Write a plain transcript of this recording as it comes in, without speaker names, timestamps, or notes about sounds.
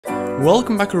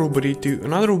Welcome back everybody to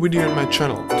another video on my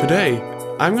channel. Today,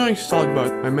 I'm going to talk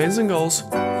about my amazing goals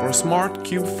for Smart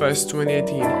Cube Fest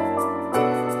 2018.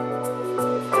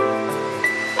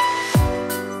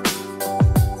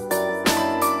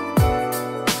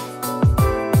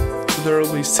 So there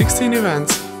will be 16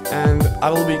 events and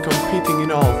I will be competing in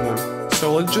all of them.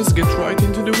 So let's just get right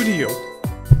into the video.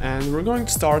 And we're going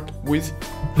to start with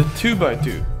the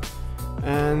 2x2.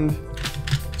 And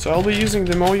so I'll be using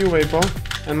the Moyu Weipo.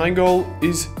 And my goal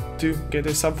is to get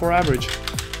a sub 4 average.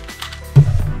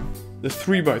 The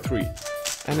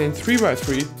 3x3. And in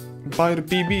 3x3, by the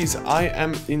PBs, I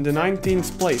am in the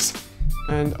 19th place.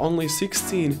 And only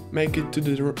 16 make it to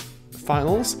the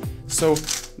finals. So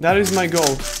that is my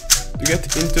goal, to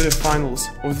get into the finals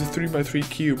of the 3x3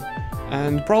 cube.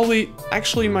 And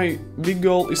actually my big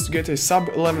goal is to get a sub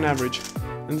 11 average.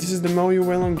 And this is the Moyu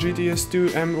Weilong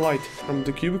GTS2M Lite from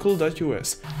the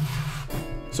cubicle.us.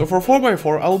 So for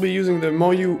 4x4 I'll be using the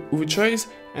Moyu Uchase,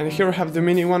 and here I have the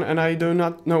mini one, and I do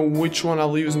not know which one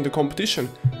I'll use in the competition,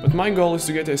 but my goal is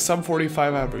to get a sub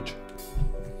 45 average.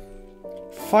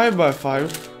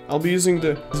 5x5 I'll be using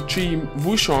the G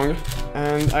Wushong,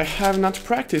 and I have not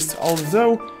practiced,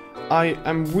 although I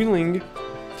am willing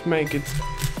to make it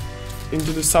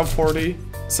into the sub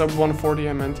 140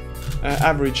 I meant,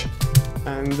 average,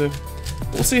 and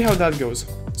we'll see how that goes.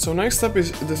 So next up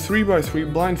is the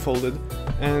 3x3 blindfolded,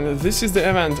 and this is the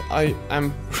event I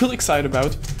am really excited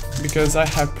about because I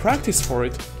have practiced for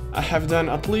it. I have done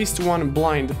at least one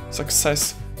blind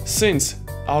success since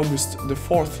August the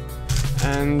 4th,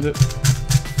 and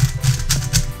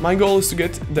my goal is to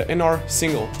get the NR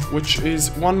single, which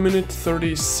is 1 minute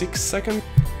 36 seconds.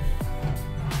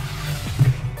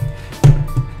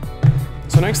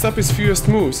 So next up is fewest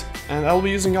moves, and I'll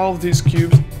be using all of these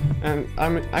cubes, and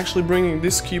I'm actually bringing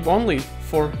this cube only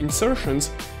for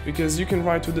insertions because you can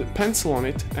write with a pencil on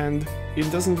it and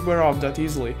it doesn't wear off that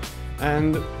easily.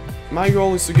 And my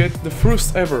goal is to get the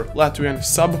first ever Latvian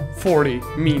sub 40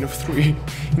 mean of 3 in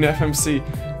FMC.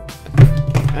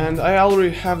 And I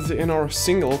already have the NR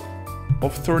single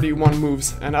of 31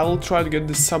 moves, and I will try to get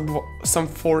the sub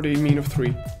 40 mean of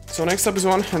 3. So next up is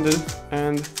one-handed,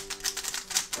 and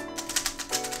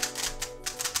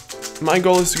my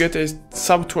goal is to get a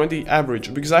sub 20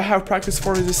 average, because I have practiced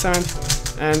for this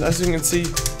event, and as you can see,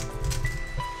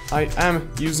 I am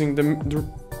using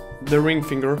the ring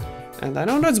finger, and I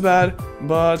know that's bad,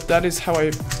 but that is how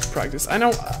I practice. I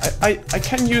know I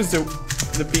can use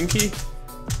the pinky,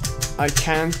 I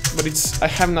can, but I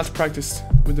have not practiced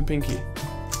with the pinky.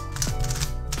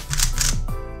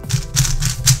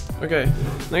 Okay,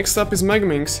 next up is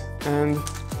Megaminx, and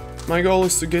my goal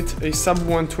is to get a sub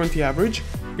 120 average.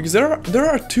 Because there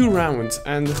are 2 rounds,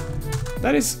 and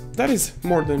that is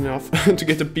more than enough to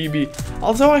get a PB.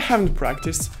 Although I haven't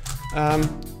practiced,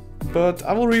 but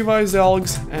I will revise the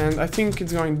algs, and I think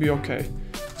it's going to be okay.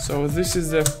 So this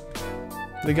is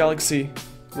the Galaxy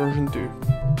version 2.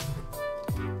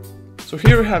 So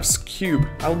here we have Cube.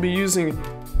 I'll be using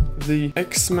the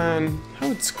X-Man, how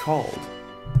it's called?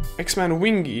 X-Man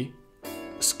Wingy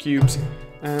cubes,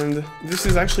 and this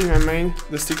is actually my main,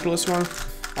 the stickerless one.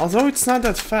 Although it's not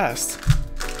that fast,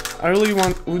 I really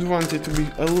would want it to be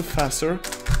a little faster,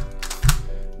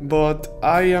 but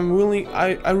I really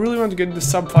want to get the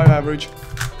sub 5 average,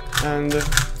 and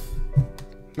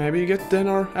maybe get the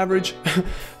NR average,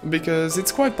 because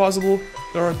it's quite possible.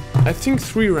 There are, I think,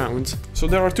 3 rounds, so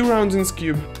there are 2 rounds in this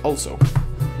cube also.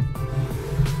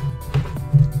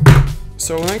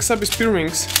 So next up is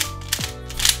Pyraminx,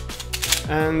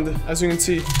 and as you can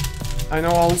see, I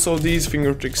know also these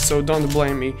finger tricks, so don't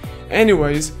blame me.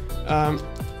 Anyways,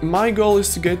 my goal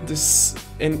is to get this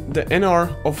in the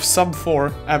NR of sub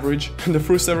 4 average, the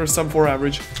first ever sub 4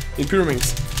 average in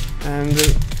Pyraminx. And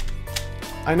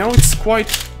I know it's quite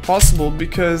possible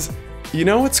because, you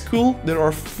know what's cool? There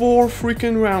are 4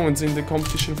 freaking rounds in the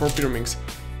competition for Pyraminx.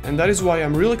 And that is why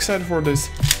I'm really excited for this.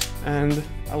 And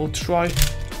I will try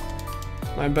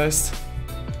my best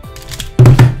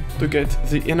to get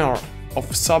the NR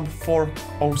of sub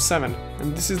 407,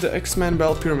 and this is the X-Man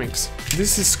Bell Pyraminx.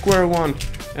 This is square 1,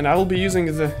 and I will be using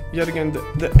yet again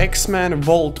the X-Man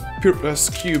Volt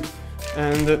cube,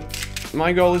 and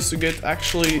my goal is to get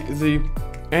actually the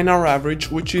NR average,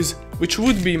 which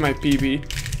would be my PB.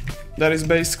 That is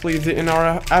basically the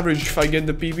NR average if I get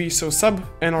the PB, so sub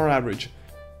NR average.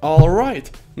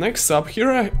 Alright, next up,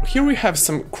 here we have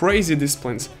some crazy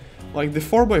disciplines, like the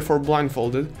 4x4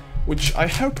 blindfolded, which I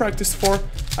have practiced for.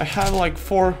 I have like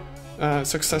 4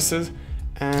 successes,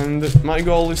 and my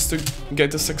goal is to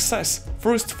get a success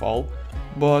first of all,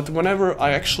 but whenever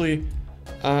I actually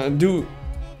do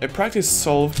a practice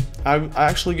solve, I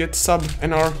actually get sub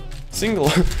NR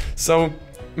single. So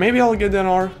maybe I'll get the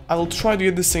NR. I will try to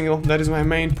get the single. That is my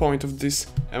main point of this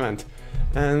event.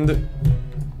 And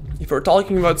if we're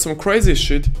talking about some crazy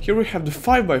shit, here we have the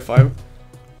 5x5,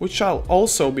 which I'll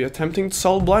also be attempting to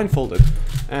solve blindfolded.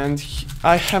 And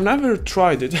I have never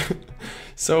tried it,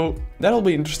 so that'll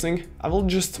be interesting. I will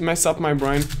just mess up my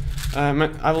brain.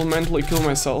 I will mentally kill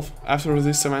myself after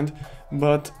this event,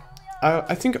 but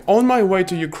I think on my way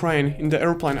to Ukraine in the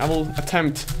airplane I will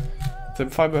attempt the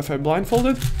 5x5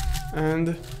 blindfolded,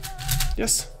 and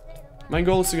yes, my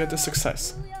goal is to get a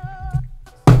success.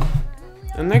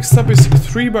 And next up is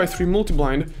 3x3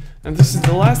 multi-blind, and this is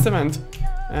the last event,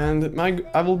 and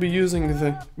I will be using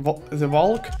the Valk, the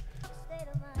Valen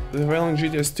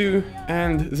GTS2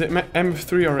 and the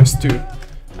M3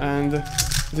 RS2, and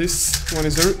this one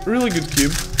is a really good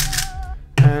cube,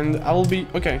 and I will be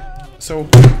okay. So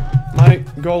my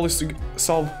goal is to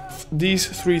solve these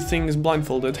 3 things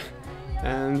blindfolded,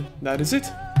 and that is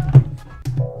it.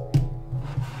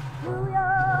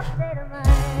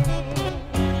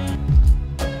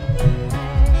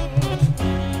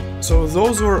 So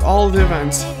those were all the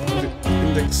events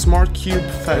in the Smart Cube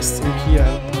Fest in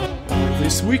Kiev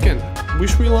this weekend.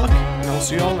 Wish me luck, and I'll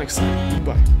see you all next time.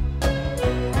 Goodbye.